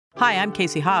Hi, I'm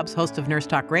Casey Hobbs, host of Nurse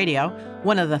Talk Radio,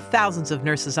 one of the thousands of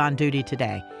nurses on duty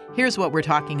today. Here's what we're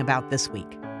talking about this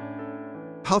week.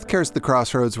 Healthcare is the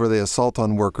crossroads where the assault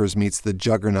on workers meets the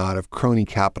juggernaut of crony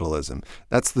capitalism.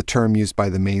 That's the term used by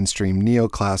the mainstream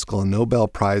neoclassical and Nobel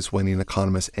Prize-winning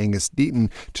economist Angus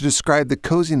Deaton to describe the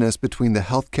coziness between the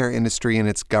healthcare industry and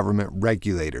its government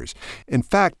regulators. In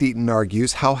fact, Deaton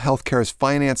argues how healthcare is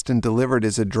financed and delivered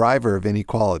is a driver of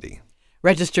inequality.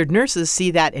 Registered nurses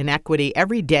see that inequity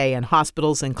every day in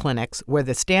hospitals and clinics where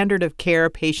the standard of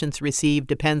care patients receive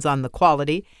depends on the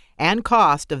quality and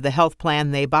cost of the health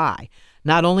plan they buy.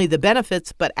 Not only the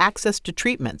benefits, but access to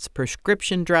treatments,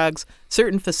 prescription drugs,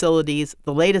 certain facilities,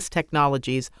 the latest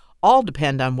technologies, all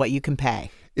depend on what you can pay.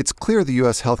 It's clear the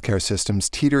U.S. healthcare system's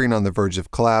teetering on the verge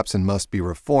of collapse and must be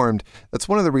reformed. That's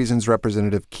one of the reasons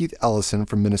Representative Keith Ellison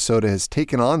from Minnesota has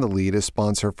taken on the lead as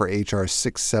sponsor for H.R.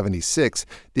 676,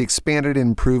 the Expanded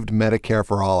and Improved Medicare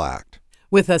for All Act.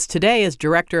 With us today is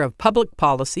Director of Public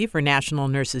Policy for National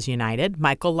Nurses United,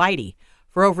 Michael Leidy.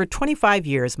 For over 25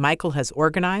 years, Michael has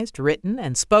organized, written,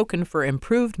 and spoken for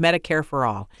improved Medicare for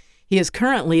all. He is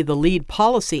currently the lead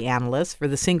policy analyst for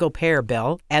the Single-Payer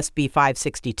Bill, SB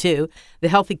 562, the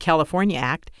Healthy California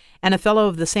Act, and a fellow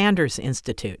of the Sanders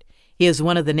Institute. He is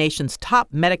one of the nation's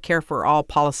top Medicare for all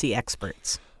policy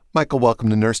experts. Michael, welcome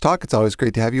to Nurse Talk. It's always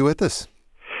great to have you with us.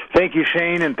 Thank you,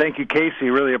 Shane, and thank you, Casey.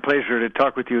 Really a pleasure to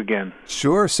talk with you again.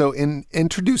 Sure. So in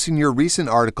introducing your recent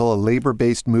article, A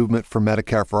Labor-Based Movement for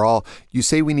Medicare for All, you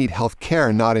say we need health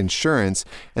care, not insurance,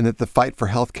 and that the fight for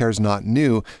health care is not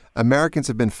new. Americans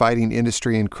have been fighting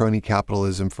industry and crony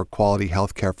capitalism for quality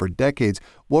health care for decades.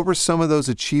 What were some of those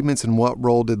achievements, and what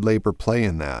role did labor play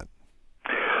in that?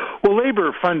 Well,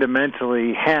 labor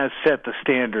fundamentally has set the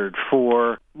standard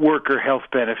for worker health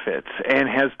benefits and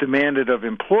has demanded of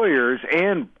employers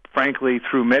and, frankly,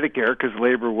 through Medicare, because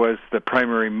labor was the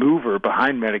primary mover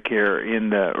behind Medicare in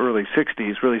the early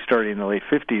 60s, really starting in the late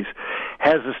 50s,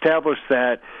 has established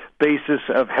that basis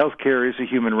of health care is a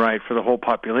human right for the whole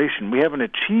population. We haven't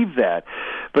achieved that,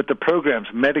 but the programs,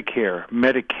 Medicare,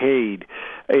 Medicaid,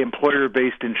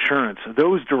 employer-based insurance,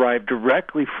 those derive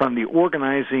directly from the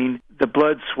organizing, the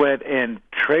blood, sweat, and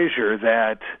treasure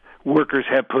that workers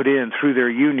have put in through their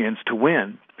unions to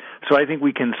win. So I think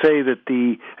we can say that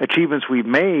the achievements we've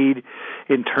made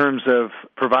in terms of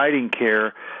providing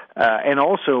care and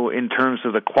also in terms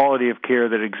of the quality of care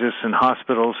that exists in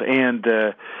hospitals and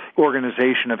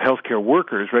organization of healthcare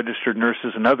workers, registered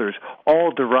nurses and others,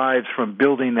 all derives from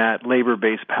building that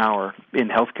labor-based power in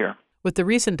healthcare. With the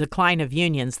recent decline of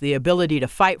unions, the ability to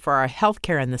fight for our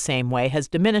healthcare in the same way has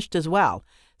diminished as well.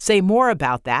 Say more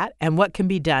about that and what can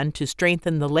be done to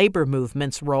strengthen the labor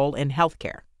movement's role in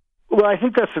healthcare. Well, I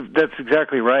think that's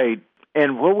exactly right.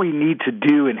 And what we need to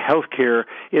do in healthcare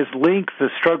is link the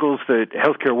struggles that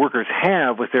healthcare workers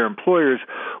have with their employers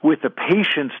with the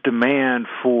patient's demand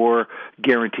for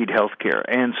guaranteed healthcare.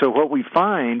 And so what we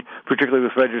find, particularly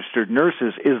with registered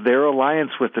nurses, is their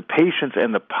alliance with the patients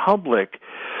and the public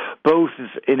both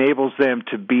enables them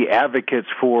to be advocates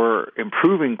for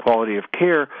improving quality of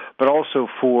care, but also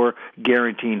for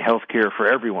guaranteeing health care for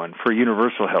everyone, for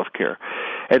universal health care.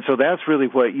 And so that's really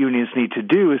what unions need to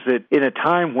do, is that in a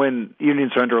time when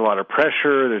unions are under a lot of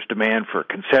pressure, there's demand for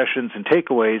concessions and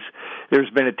takeaways,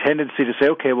 there's been a tendency to say,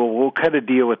 okay, well, we'll cut a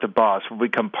deal with the boss, we'll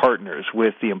become partners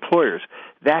with the employers.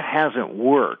 That hasn't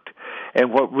worked.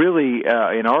 And what really,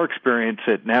 in our experience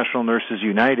at National Nurses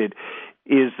United,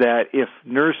 is that if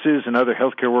nurses and other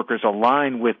healthcare workers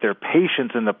align with their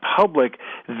patients and the public,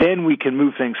 then we can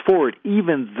move things forward,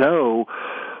 even though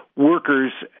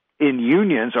workers in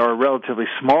unions are a relatively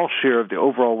small share of the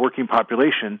overall working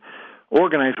population.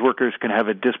 Organized workers can have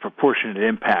a disproportionate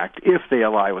impact if they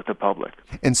ally with the public.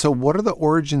 And so what are the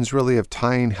origins really of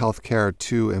tying healthcare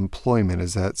to employment?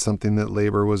 Is that something that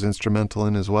labor was instrumental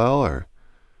in as well, or?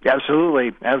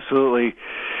 Absolutely.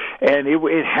 And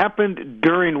it happened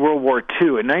during World War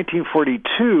II. In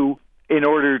 1942, in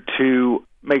order to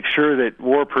make sure that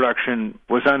war production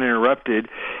was uninterrupted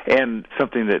and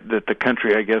something that the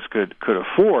country, I guess, could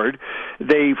afford,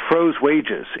 they froze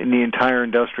wages in the entire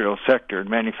industrial sector,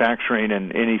 manufacturing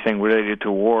and anything related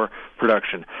to war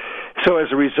production. So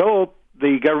as a result,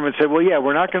 the government said, well, yeah,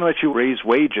 we're not going to let you raise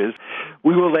wages.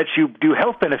 We will let you do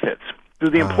health benefits through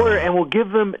the employer, and we'll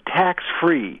give them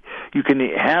tax-free. You can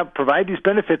provide these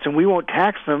benefits, and we won't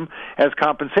tax them as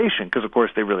compensation, because, of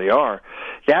course, they really are.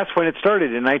 That's when it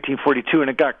started in 1942, and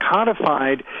it got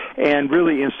codified and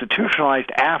really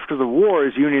institutionalized after the war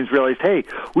as unions realized, hey,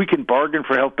 we can bargain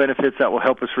for health benefits that will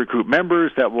help us recruit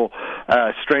members, that will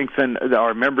strengthen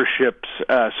our membership's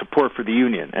support for the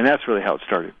union, and that's really how it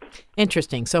started.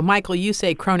 Interesting. So, Michael, you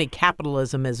say crony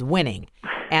capitalism is winning.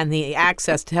 and the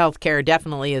access to health care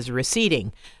definitely is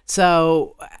receding.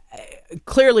 So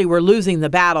clearly we're losing the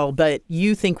battle, but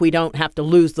you think we don't have to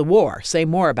lose the war. Say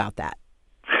more about that.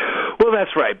 Well,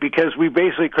 that's right, because we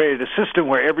basically created a system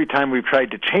where every time we've tried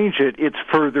to change it, it's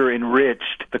further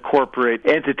enriched the corporate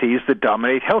entities that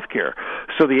dominate healthcare.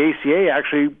 So the ACA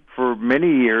actually, for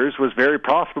many years, was very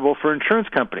profitable for insurance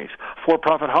companies.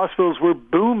 For-profit hospitals were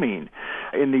booming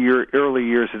in the early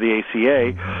years of the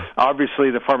ACA.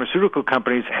 Obviously, the pharmaceutical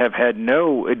companies have had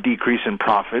no decrease in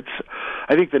profits.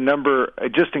 I think the number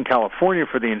just in California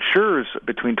for the insurers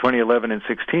between 2011 and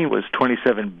 16 was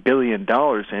 $27 billion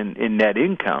in net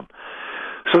income.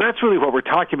 So that's really what we're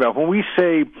talking about. When we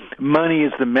say money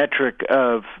is the metric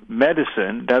of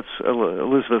medicine, that's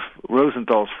Elizabeth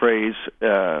Rosenthal's phrase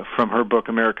from her book,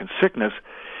 American Sickness.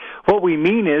 What we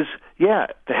mean is, the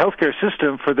healthcare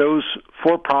system for those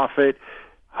for-profit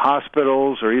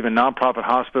hospitals or even nonprofit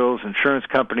hospitals, insurance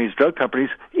companies, drug companies,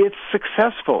 it's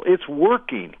successful. It's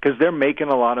working because they're making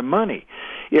a lot of money.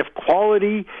 If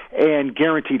quality and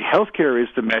guaranteed health care is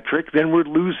the metric, then we're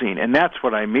losing, and that's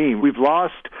what I mean. We've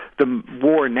lost the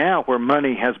war now where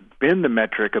money has been the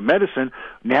metric of medicine.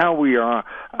 Now we are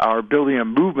building a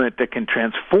movement that can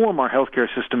transform our healthcare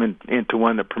system into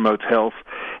one that promotes health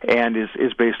and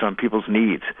is based on people's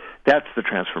needs. That's the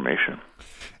transformation.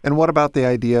 And what about the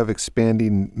idea of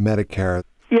expanding Medicare?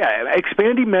 Yeah,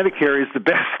 expanding Medicare is the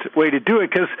best way to do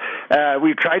it because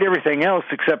we've tried everything else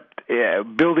except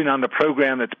building on the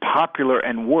program that's popular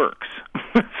and works.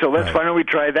 So why don't we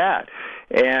try that?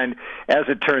 And as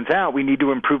it turns out, we need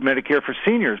to improve Medicare for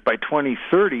seniors. By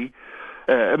 2030,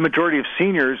 a majority of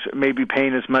seniors may be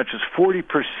paying as much as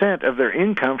 40% of their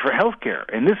income for health care.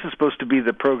 And this is supposed to be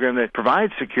the program that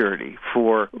provides security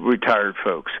for retired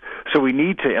folks. So we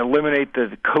need to eliminate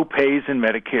the co-pays in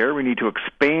Medicare. We need to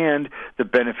expand the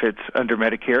benefits under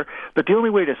Medicare. But the only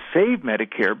way to save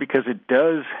Medicare, because it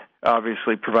does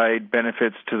obviously provide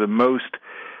benefits to the most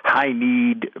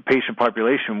high-need patient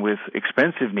population with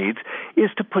expensive needs, is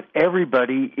to put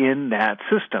everybody in that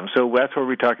system. So that's where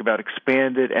we talk about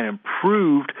expanded and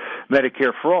improved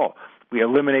Medicare for all. We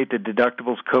eliminate the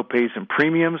deductibles, copays, and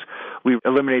premiums. We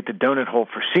eliminate the donut hole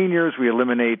for seniors. We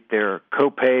eliminate their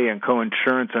copay and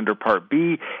coinsurance under Part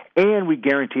B. And we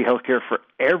guarantee health care for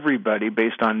everybody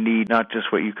based on need, not just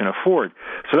what you can afford.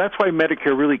 So that's why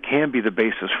Medicare really can be the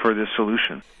basis for this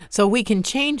solution. So we can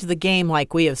change the game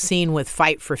like we have seen with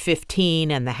Fight for 15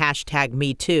 and the hashtag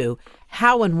 #MeToo.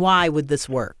 How and why would this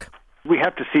work? We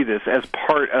have to see this as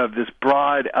part of this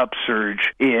broad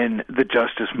upsurge in the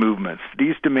justice movements.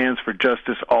 These demands for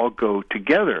justice all go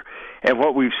together. And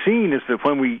what we've seen is that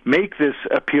when we make this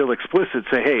appeal explicit,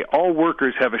 say, hey, all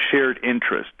workers have a shared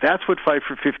interest. That's what Fight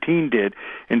for 15 did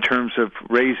in terms of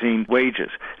raising wages.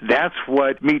 That's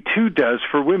what Me Too does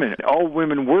for women. All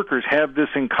women workers have this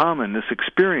in common, this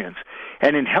experience.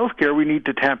 And in healthcare, we need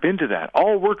to tap into that.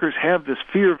 All workers have this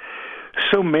fear.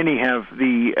 So many have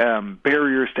the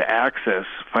barriers to access,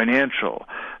 financial,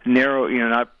 narrow,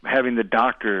 not having the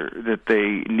doctor that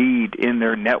they need in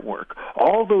their network.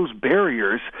 All those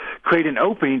barriers create an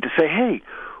opening to say, hey,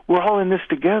 we're all in this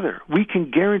together. We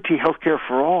can guarantee health care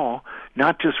for all,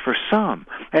 not just for some.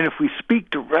 And if we speak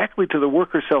directly to the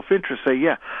worker's self-interest, say,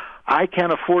 I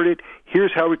can't afford it.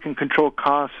 Here's how we can control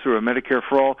costs through a Medicare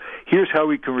for all. Here's how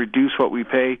we can reduce what we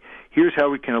pay. Here's how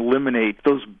we can eliminate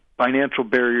those financial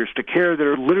barriers to care that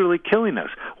are literally killing us.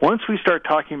 Once we start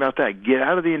talking about that, get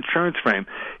out of the insurance frame,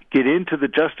 get into the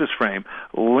justice frame,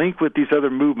 link with these other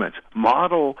movements,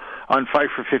 model on Fight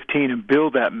for 15 and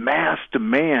build that mass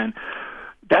demand,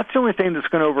 that's the only thing that's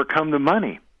going to overcome the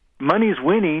money. Money's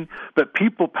winning, but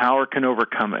people power can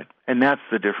overcome it, and that's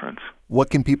the difference. What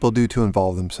can people do to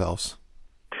involve themselves?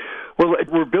 Well,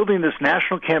 we're building this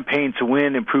national campaign to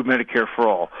win Improved Medicare for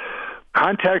All.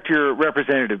 Contact your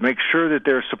representative. Make sure that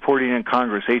they're supporting in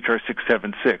Congress H.R.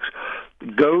 676.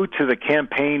 Go to the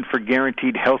Campaign for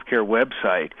Guaranteed Healthcare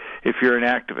website if you're an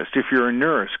activist. If you're a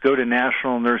nurse, go to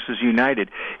National Nurses United.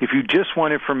 If you just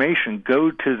want information,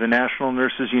 go to the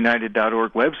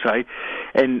nationalnursesunited.org website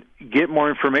and get more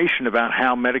information about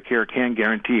how Medicare can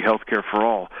guarantee health care for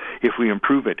all if we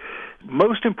improve it.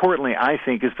 Most importantly, I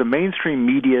think, is the mainstream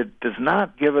media does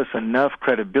not give us enough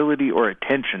credibility or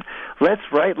attention. Let's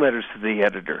write letters to the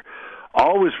editor.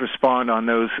 Always respond on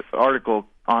those articles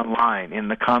online in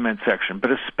the comment section,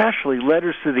 but especially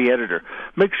letters to the editor.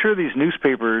 Make sure these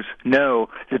newspapers know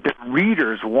that the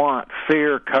readers want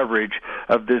fair coverage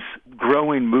of this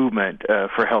growing movement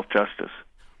for health justice.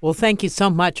 Well, thank you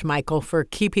so much, Michael, for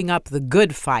keeping up the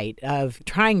good fight of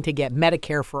trying to get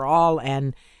Medicare for all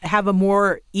and have a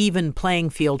more even playing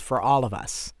field for all of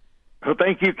us. Well,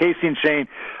 thank you, Casey and Shane.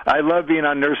 I love being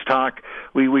on Nurse Talk.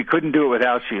 We couldn't do it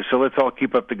without you, so let's all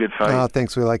keep up the good fight.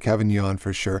 Thanks. We like having you on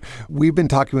for sure. We've been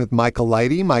talking with Michael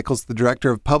Lighty. Michael's the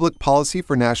Director of Public Policy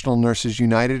for National Nurses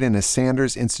United and a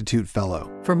Sanders Institute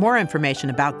Fellow. For more information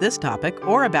about this topic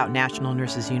or about National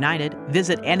Nurses United,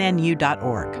 visit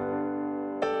nnu.org.